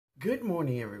Good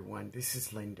morning, everyone. This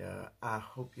is Linda. I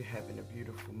hope you're having a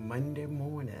beautiful Monday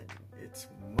morning. It's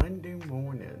Monday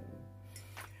morning.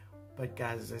 But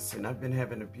guys, listen, I've been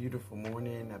having a beautiful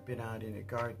morning. I've been out in the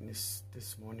garden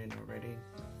this morning already.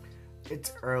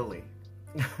 It's early.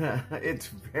 It's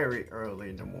very early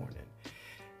in the morning.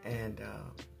 And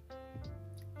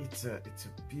it's a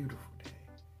beautiful day.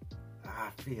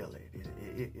 I feel it.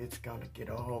 It's going to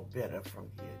get all better from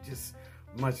here. Just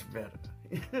much better.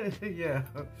 Yeah.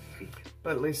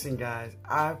 But listen, guys,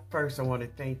 I want to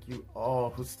thank you all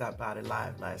who stopped by the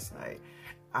live last night.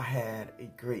 I had a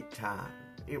great time.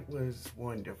 It was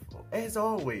wonderful. As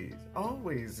always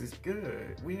is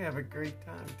good. We have a great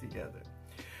time together.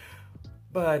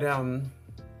 But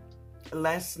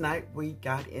last night we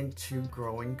got into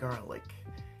growing garlic.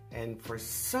 And for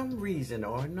some reason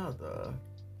or another,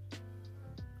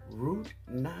 Root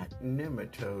Knot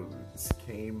Nematodes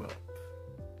came up.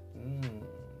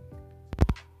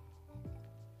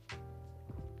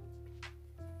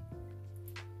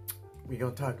 We're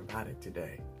going to talk about it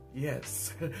today.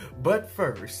 Yes. But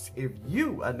first, if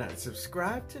you are not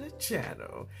subscribed to the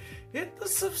channel, hit the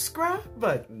subscribe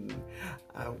button.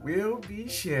 I will be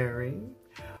sharing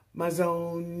my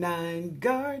Zone 9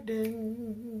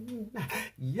 garden.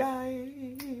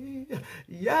 Yay!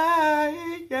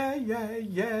 Yay! Yay!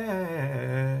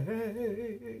 Yay!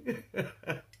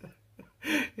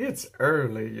 It's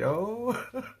early, yo.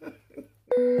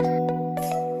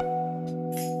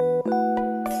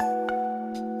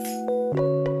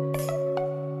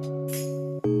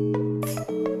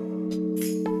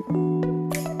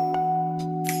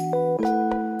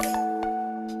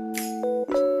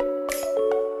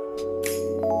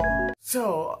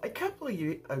 So, a couple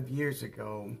of years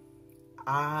ago,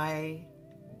 I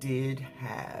did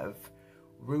have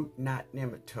Root Knot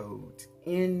Nematodes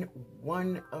in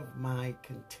one of my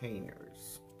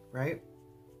containers, right?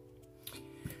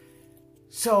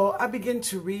 So I began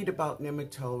to read about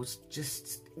nematodes,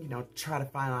 just, try to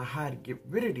find out how to get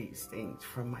rid of these things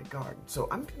from my garden. So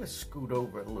I'm going to scoot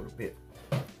over a little bit.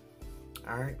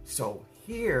 All right, so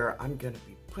here I'm going to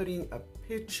be putting up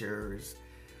pictures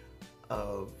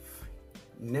of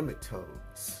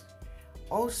nematodes.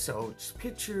 Also, just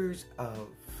pictures of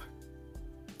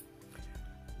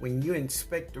when you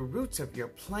inspect the roots of your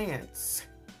plants,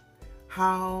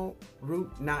 how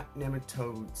root knot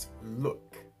nematodes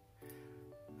look.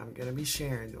 I'm going to be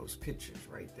sharing those pictures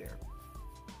right there.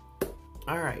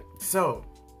 All right, so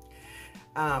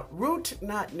root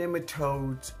knot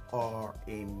nematodes are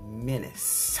a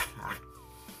menace.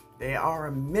 They are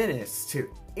a menace to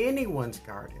anyone's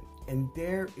garden, and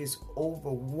there is over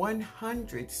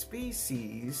 100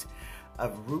 species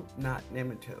of root knot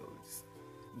nematodes.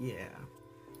 Yeah.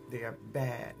 They are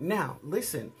bad. Now,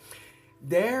 listen,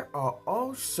 there are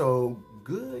also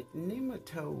good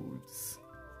nematodes.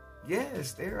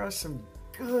 Yes, there are some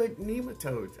good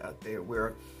nematodes out there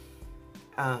where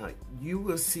you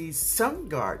will see some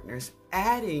gardeners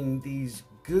adding these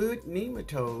good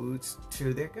nematodes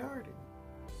to their garden.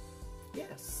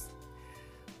 Yes.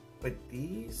 But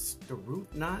these, the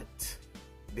root knot,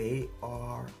 they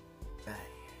are bad.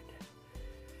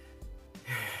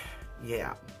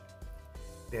 Yeah.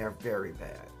 They're very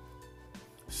bad.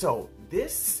 So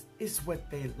this is what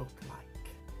they look like.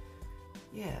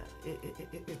 Yeah,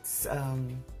 it's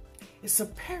a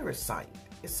parasite.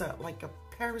 It's like a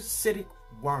parasitic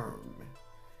worm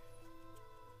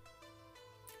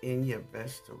in your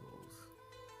vegetables.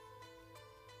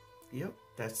 Yep,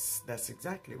 that's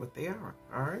exactly what they are.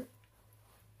 All right.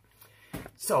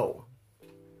 So,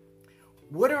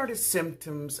 what are the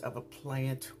symptoms of a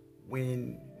plant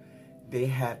when they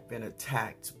have been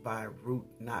attacked by root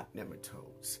knot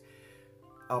nematodes?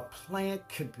 A plant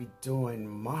could be doing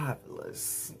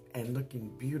marvelous and looking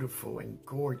beautiful and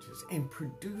gorgeous and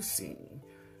producing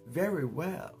very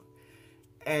well.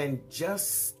 And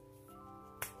just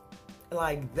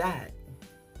like that,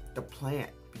 the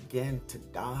plant began to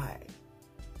die.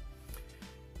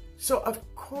 So of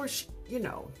course,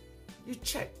 you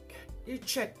check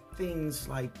things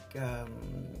like,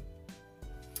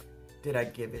 did I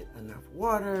give it enough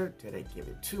water? Did I give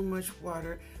it too much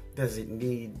water? Does it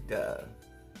need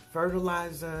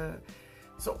fertilizer?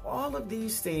 So all of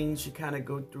these things, you kind of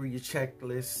go through your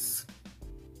checklists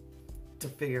to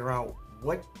figure out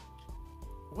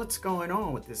what's going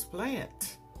on with this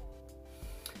plant.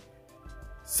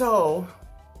 So,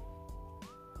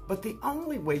 but the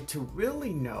only way to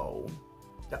really know,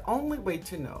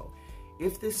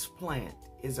 if this plant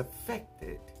is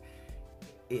affected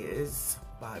is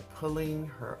by pulling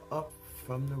her up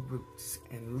from the roots,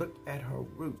 and look at her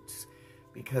roots,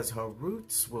 because her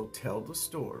roots will tell the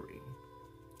story.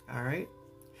 All right.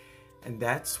 And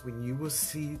that's when you will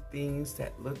see things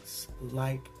that looks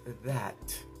like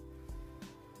that.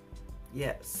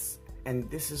 Yes, and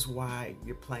this is why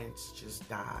your plants just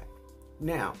die.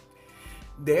 Now,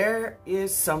 there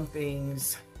is some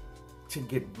things to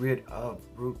get rid of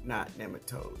root knot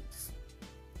nematodes.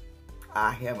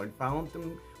 I haven't found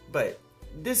them, but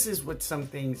this is what some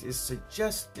things is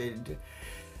suggested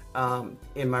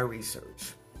in my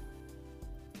research.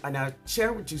 And I'll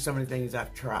share with you some of the things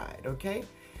I've tried, okay?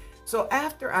 So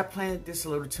after I planted this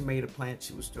little tomato plant,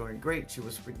 she was doing great. She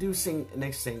was producing. The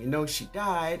next thing you know, she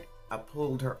died. I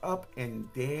pulled her up, and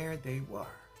there they were.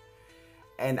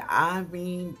 And I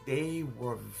mean, they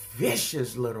were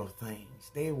vicious little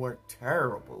things. They were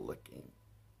terrible looking.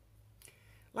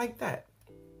 Like that.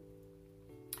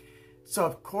 So,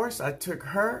 of course, I took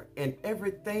her and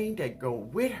everything that go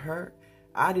with her.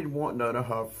 I didn't want none of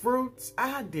her fruits.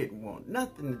 I didn't want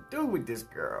nothing to do with this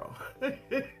girl.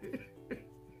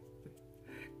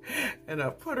 And I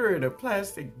put her in a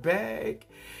plastic bag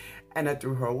and I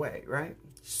threw her away, right?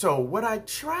 So what I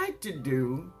tried to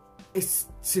do is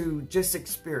to just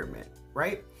experiment,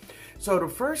 right? So the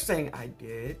first thing I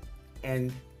did,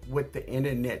 and what the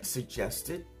internet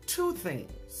suggested, two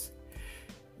things.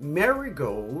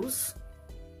 Marigolds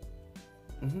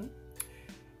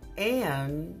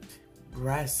and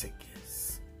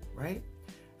brassicas, right?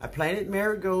 I planted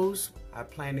marigolds, I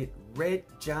planted red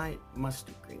giant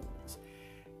mustard greens,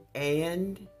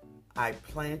 and I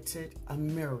planted a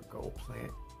marigold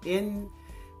plant in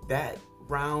that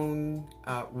round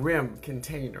rim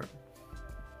container.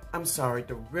 I'm sorry,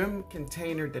 the rim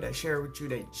container that I shared with you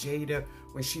that Jada,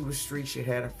 when she was 3, she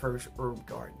had her first herb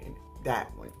garden in it.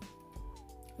 That one.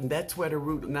 And that's where the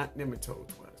root knot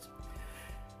nematodes was.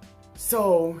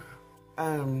 So,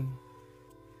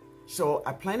 so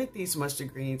I planted these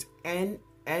mustard greens and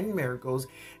marigolds,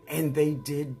 and they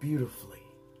did beautifully.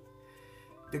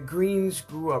 The greens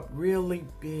grew up really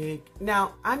big.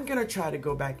 Now, I'm going to try to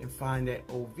go back and find that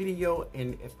old video,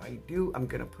 and if I do, I'm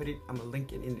going to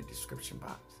link it in the description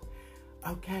box.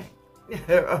 Okay.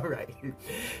 All right.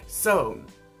 So,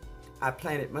 I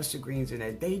planted mustard greens in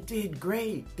there. They did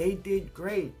great. They did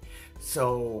great.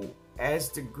 So, as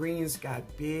the greens got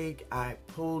big, I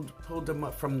pulled them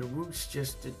up from the roots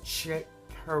just to check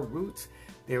her roots.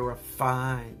 They were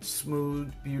fine,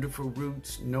 smooth, beautiful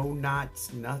roots, no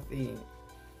knots, nothing.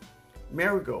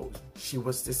 Marigold, she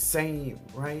was the same,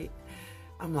 right?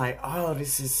 I'm like, oh,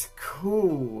 this is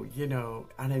cool, you know.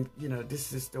 And you know,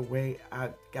 this is the way I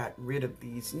got rid of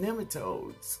these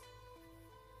nematodes.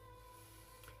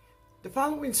 The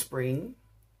following spring,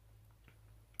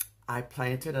 I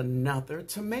planted another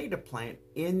tomato plant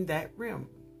in that rim.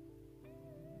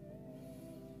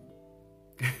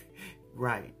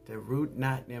 Right, the root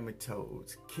knot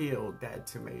nematodes killed that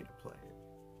tomato plant.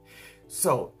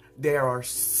 So there are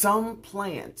some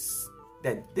plants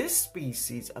that this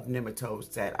species of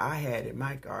nematodes that I had in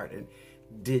my garden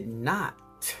did not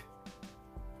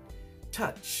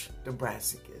touch the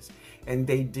brassicas, and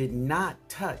they did not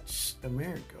touch the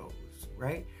marigolds,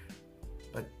 right?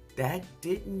 But that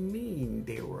didn't mean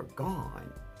they were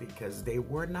gone, because they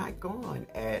were not gone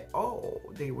at all.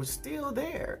 They were still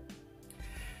there.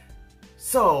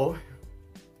 So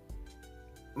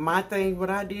my thing,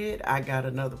 what I did, I got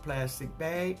another plastic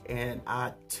bag and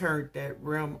I turned that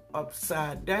rim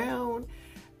upside down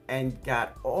and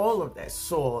got all of that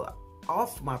soil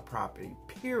off my property,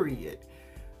 period.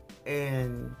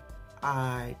 And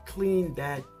I cleaned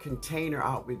that container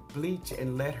out with bleach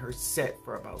and let her set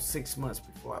for about 6 months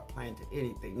before I planted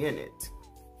anything in it.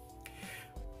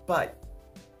 But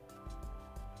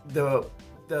the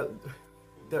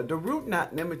root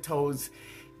knot nematodes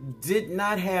did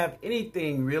not have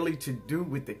anything really to do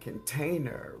with the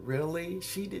container, really.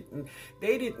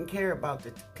 They didn't care about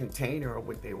the container or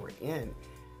what they were in.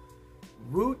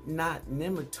 Root knot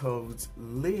nematodes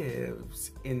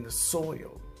lives in the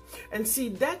soil. And see,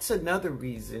 that's another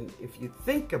reason, if you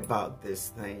think about this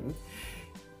thing,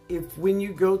 when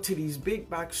you go to these big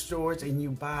box stores and you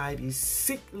buy these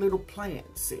sick little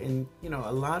plants, and you know,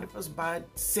 a lot of us buy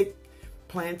sick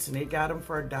plants and they got them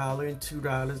for $1 and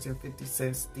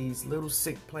 $2.50, these little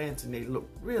sick plants, and they look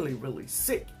really, really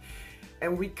sick.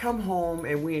 And we come home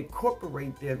and we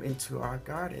incorporate them into our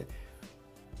garden,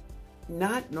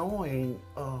 not knowing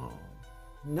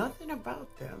nothing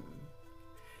about them.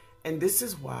 And this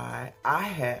is why I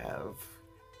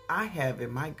have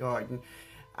in my garden,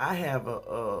 I have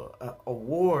a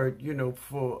award, you know,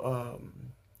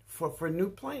 for new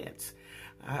plants.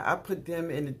 I put them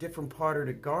in a different part of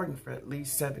the garden for at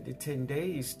least 7 to 10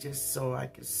 days, just so I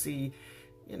could see,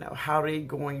 you know, how they're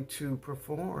going to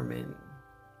perform. And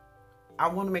I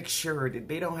want to make sure that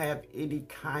they don't have any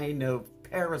kind of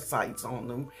parasites on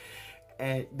them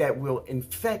and that will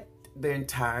infect the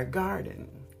entire garden,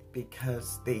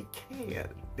 because they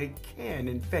can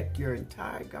infect your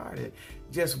entire garden.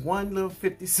 Just one little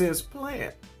 50-cent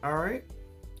plant, all right?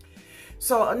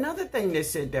 So another thing they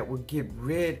said that will get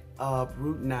rid of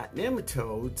root knot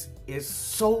nematodes is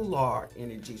solar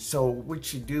energy. So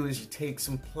what you do is you take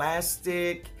some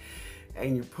plastic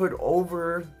and you put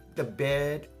over the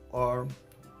bed or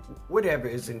whatever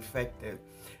is infected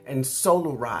and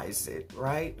solarize it,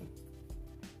 right?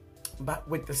 But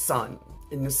with the sun.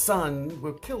 And the sun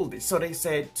will kill this. So they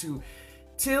said to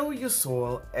till your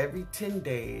soil every 10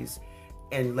 days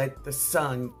and let the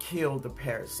sun kill the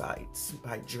parasites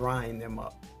by drying them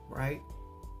up, right?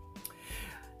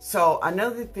 So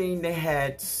another thing, they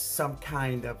had some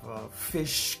kind of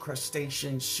fish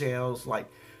crustacean shells,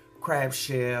 like crab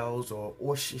shells or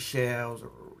oyster shells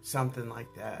or something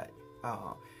like that,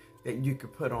 that you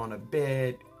could put on a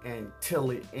bed and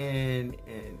till it in,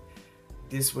 and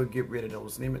this will get rid of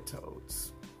those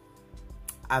nematodes.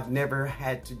 I've never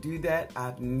had to do that.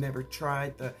 I've never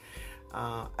tried the,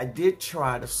 I did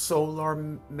try the solar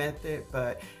method,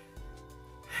 but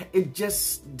it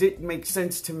just didn't make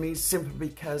sense to me simply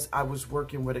because I was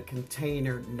working with a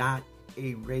container, not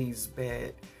a raised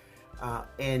bed.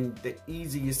 And the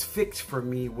easiest fix for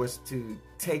me was to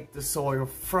take the soil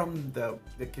from the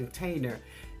container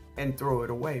and throw it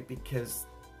away, because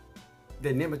the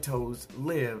nematodes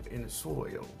live in the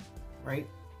soil, right?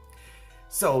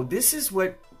 So this is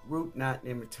what root knot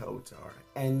nematodes are.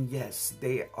 And yes,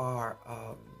 they are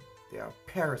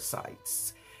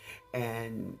parasites,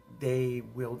 and they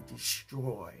will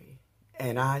destroy,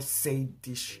 and I say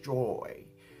destroy,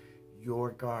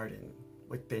 your garden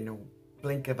within a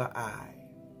blink of an eye.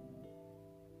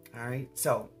 All right,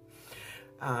 so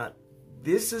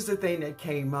this is the thing that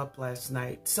came up last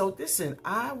night. So listen,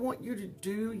 I want you to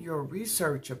do your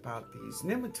research about these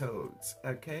nematodes,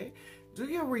 okay? Do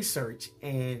your research,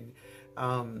 and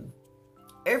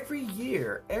every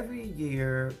year,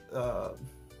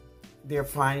 they're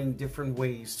finding different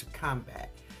ways to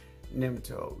combat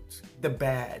nematodes, the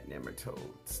bad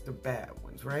nematodes, the bad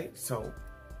ones, right? So,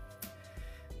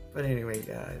 but anyway,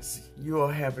 guys, you all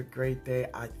have a great day.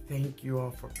 I thank you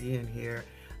all for being here.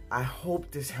 I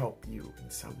hope this helped you in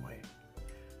some way.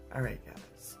 All right,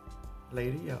 guys.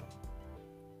 Later, y'all.